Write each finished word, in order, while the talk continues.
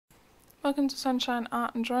Welcome to Sunshine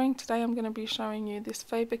Art and Drawing. Today I'm going to be showing you this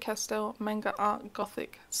FABER-CASTELL Manga Art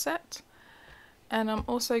Gothic set, and I'm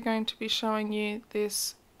also going to be showing you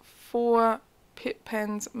this 4 Pitt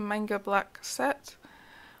Pens Manga Black set.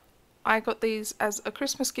 I got these as a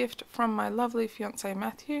Christmas gift from my lovely Fiance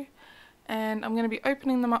Matthew, and I'm going to be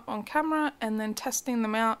opening them up on camera and then testing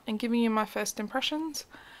them out and giving you my first impressions.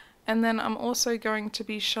 And then I'm also going to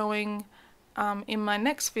be showing in my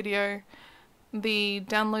next video the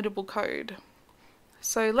downloadable code.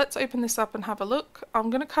 So let's open this up and have a look. I'm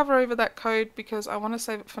going to cover over that code because I want to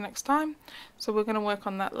save it for next time, so we're going to work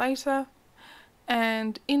on that later.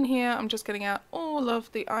 And in here I'm just getting out all of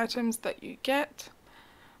the items that you get,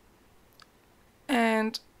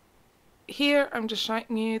 and here I'm just showing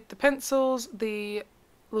you the pencils, the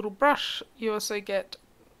little brush. You also get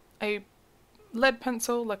a lead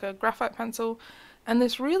pencil, like a graphite pencil, and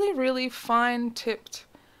this really fine tipped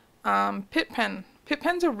Pitt pen. Pitt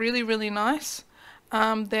pens are really nice.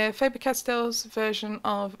 They're Faber-Castell's version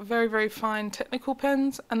of very fine technical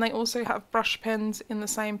pens, and they also have brush pens in the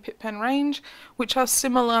same Pitt pen range, which are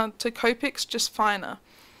similar to Copics, just finer.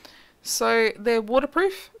 So they're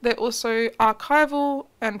waterproof, they're also archival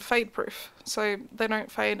and fade proof, so they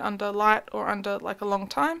don't fade under light or under like a long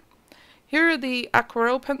time. Here are the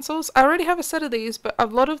Aquarelle pencils. I already have a set of these, but a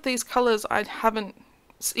lot of these colours I haven't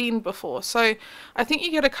seen before, so I think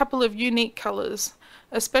you get a couple of unique colors,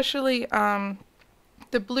 especially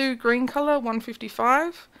the blue-green color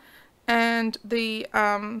 155 and the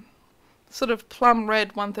sort of plum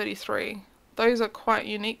red 133. Those are quite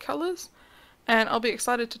unique colors, and I'll be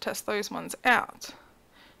excited to test those ones out.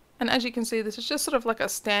 And as you can see, this is just sort of like a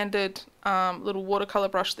standard little watercolor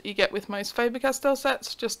brush that you get with most Faber-Castell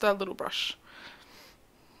sets, just a little brush,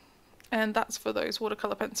 and that's for those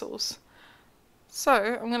watercolor pencils. So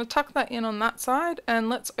I'm going to tuck that in on that side, and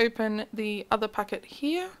let's open the other packet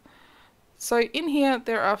here. So in here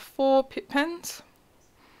there are 4 Pitt pens.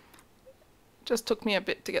 Just took me a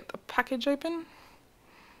bit to get the package open.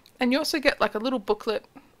 And you also get like a little booklet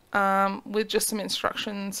with just some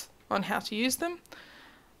instructions on how to use them.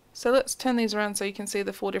 So let's turn these around so you can see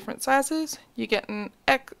the 4 different sizes. You get an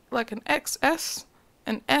XS,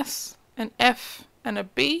 an S, an F, and a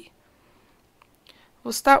B.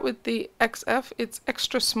 We'll start with the XF. It's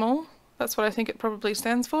extra small. That's what I think it probably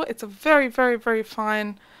stands for. It's a very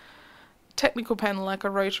fine technical pen, like a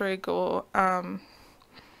Rotary or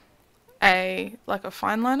like a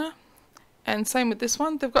fine liner. And same with this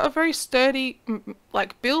one. They've got a very sturdy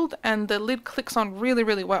like build, and the lid clicks on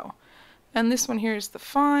really well. And this one here is the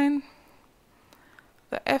fine,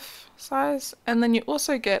 the F size, and then you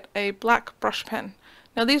also get a black brush pen.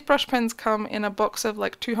 Now these brush pens come in a box of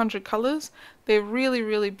like 200 colors. They're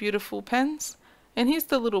really beautiful pens. And here's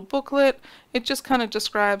the little booklet. It just kind of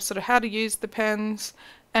describes sort of how to use the pens,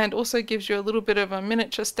 and also gives you a little bit of a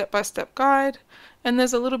miniature step-by-step guide. And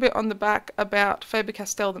there's a little bit on the back about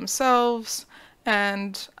Faber-Castell themselves,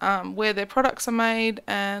 and where their products are made,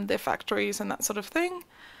 and their factories and that sort of thing,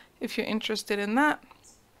 if you're interested in that.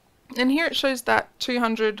 And here it shows that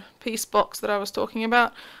 200 piece box that I was talking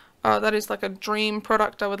about. That is like a dream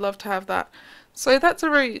product. I would love to have that. So that's a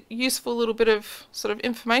very useful little bit of sort of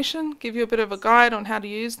information, give you a bit of a guide on how to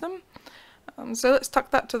use them. So let's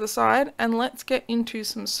tuck that to the side and let's get into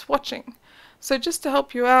some swatching. So just to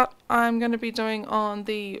help you out, I'm going to be doing on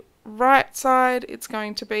the right side, it's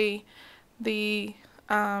going to be the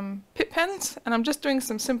Pitt pens, and I'm just doing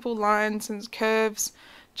some simple lines and curves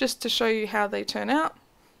just to show you how they turn out.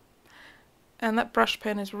 And that brush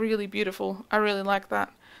pen is really beautiful. I really like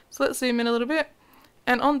that. So let's zoom in a little bit.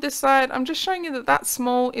 And on this side, I'm just showing you that that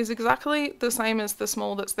small is exactly the same as the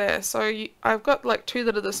small that's there. So I've got like 2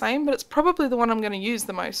 that are the same, but it's probably the one I'm going to use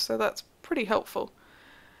the most. So that's pretty helpful.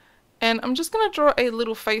 And I'm just going to draw a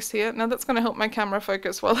little face here. Now that's going to help my camera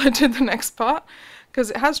focus while I do the next part, because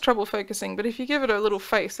it has trouble focusing. But if you give it a little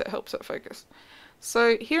face, it helps it focus.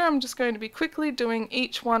 So here I'm just going to be quickly doing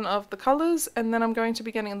each one of the colors, and then I'm going to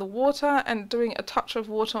be getting the water and doing a touch of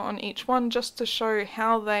water on each one just to show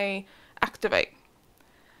how they activate.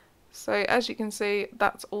 So as you can see,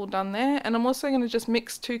 that's all done there, and I'm also going to just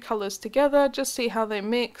mix 2 colors together, just see how they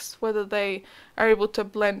mix, whether they are able to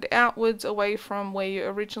blend outwards away from where you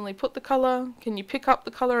originally put the color, can you pick up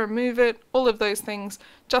the color and move it, all of those things,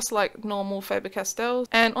 just like normal Faber-Castells.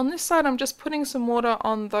 And on this side I'm just putting some water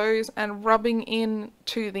on those and rubbing in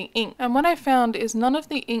to the ink. And what I found is none of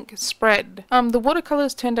the ink spread. The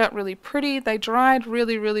watercolors turned out really pretty, they dried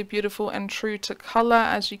really beautiful and true to color,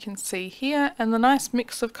 as you can see here, and the nice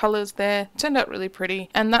mix of colors colours there. Turned out really pretty,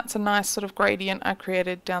 and that's a nice sort of gradient I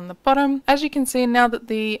created down the bottom. As you can see, now that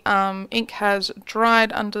the ink has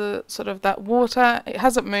dried under sort of that water, it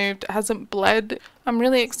hasn't moved, it hasn't bled. I'm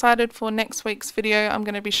really excited for next week's video. I'm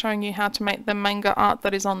going to be showing you how to make the manga art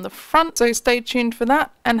that is on the front, so stay tuned for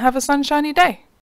that and have a sunshiny day.